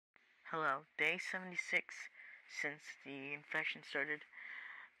Hello, day 76 since the infection started.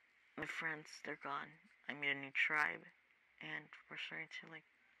 My friends, they're gone. I made a new tribe, and we're starting to,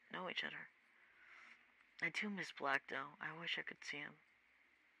 know each other. I do miss Black, though. I wish I could see him.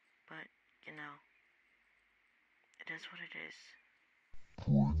 But, it is what it is.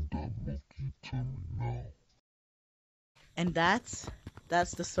 Bring that monkey to me now. And that's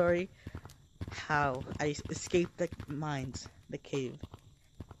the story how I escaped the mines, the cave.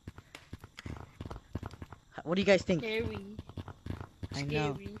 What do you guys think? Scary. I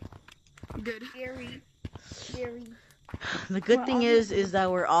know. Good. Scary. The good thing is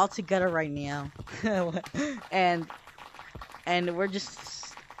that we're all together right now, and we're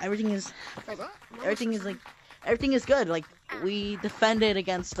just everything is good. Like, we defended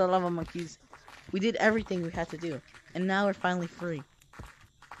against the lava monkeys. We did everything we had to do, and now we're finally free.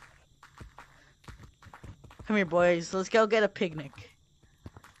 Come here, boys. Let's go get a picnic.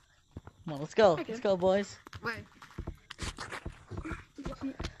 Come on, let's go. Okay. Let's go, boys. Wait.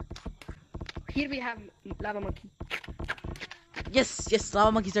 Here we have lava monkey. Yes,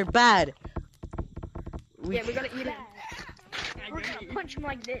 lava monkeys are bad. Yeah, we gotta eat it. We're gonna punch him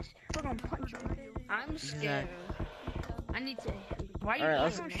like this. We're gonna punch him. I'm scared. I need to. Why are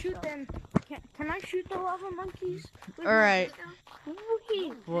you gonna shoot them? Can I shoot the lava monkeys? Alright,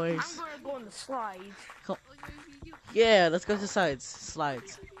 boys. I'm gonna go on the slides. Yeah, let's go to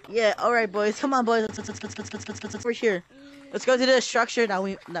slides. Yeah, alright, boys. Come on, boys. Let's over here. Let's go to the structure that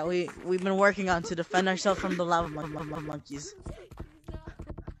we've been working on to defend ourselves from the lava monkeys.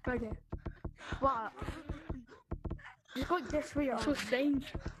 Okay. Wow. Just like this, we are so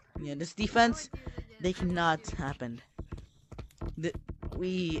strange. Yeah, this defense, they cannot happen.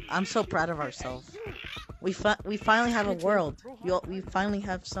 I'm so proud of ourselves. We finally have a world. We finally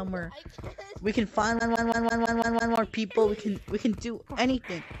have somewhere. We can find one more people. We can do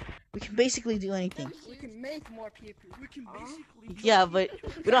anything. We can basically do anything. We can make more people. We can basically. Yeah, but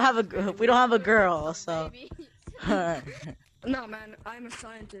we don't have a girl, so. No, man, I'm a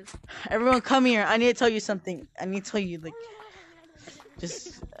scientist. Everyone, come here. I need to tell you something. I need to tell you,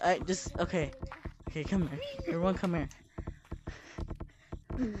 okay. Okay, come here. Everyone, come here.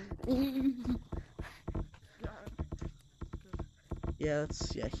 Yeah,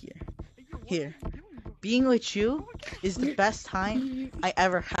 here. Being with you is the best time I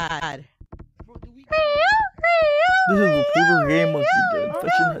ever had. This is a Porter game monkey. The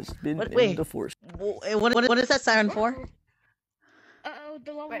infection has been in the force. What is that siren for? Uh-oh,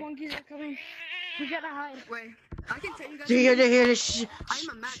 the lava monkeys are coming. We gotta hide. Wait, I can tell you guys. They're here. I'm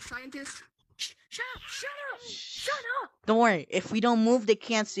a mad scientist. Shut up! Don't worry. If we don't move, they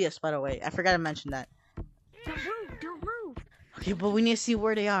can't see us, by the way. I forgot to mention that. Don't move. Okay, but we need to see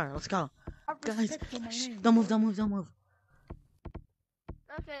where they are. Let's go. Guys, don't move.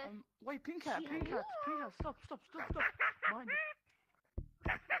 Okay. Wait, pink hat, stop. Mind it.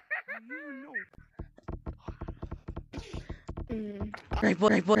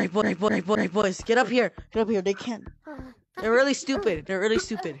 Right, boys. Get up here. They can't. They're really stupid.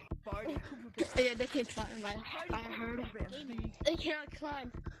 Yeah, they can't climb. I heard it. They cannot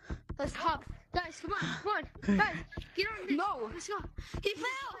climb. Let's hop. Guys, come on. Guys, get on this. No. Let's go. He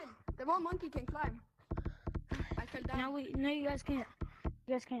fell. The one monkey can climb. I fell down. No, you guys can't.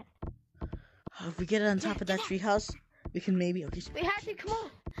 If we get it on top of that tree house, we can maybe. Okay. We have to, come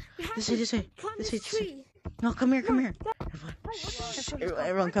on. This way. Climb this tree. No, come here.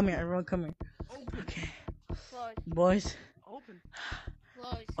 Everyone, come here. Okay. Boys.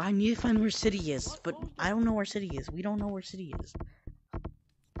 I need to find where city is, but I don't know where city is. We don't know where city is.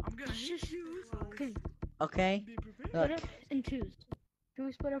 I'm gonna hit you. Okay? Look. Split up in twos. Can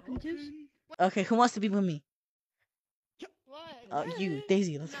we split up in twos? Okay, who wants to be with me? What? You,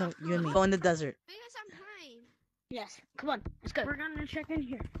 Daisy, let's go. You and me. Go in the desert. Because I'm playing. Yes, come on. Let's go. We're gonna check in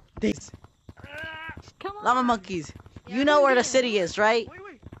here. Daisy. Come on. Llama monkeys. You know where the city is, right?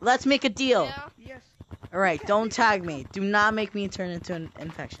 Wait. Let's make a deal. Yeah. Yes. Alright, don't tag me. Do not make me turn into an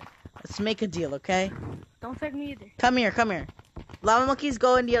infection. Let's make a deal, okay? Don't tag me either. Come here. Llama monkeys,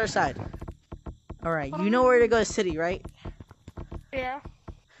 go in the other side. Alright, you know where to go to city, right? Yeah.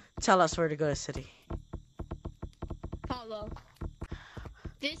 Tell us where to go to city. Follow.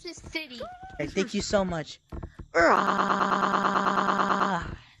 This is city. Alright, thank you so much. Day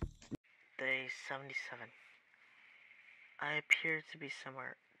 77. I appear to be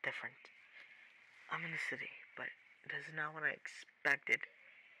somewhere different. I'm in the city, but it is not what I expected.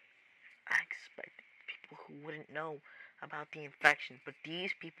 I expected people who wouldn't know about the infection, but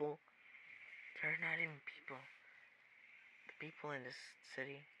these people, they're not even people. The people in this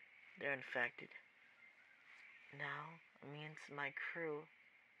city, they're infected. Now, me and my crew,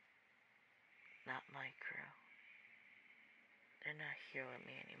 Not my crew. They're not here with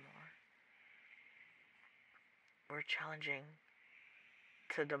me anymore. We're challenging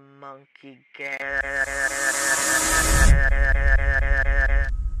to the monkey gang.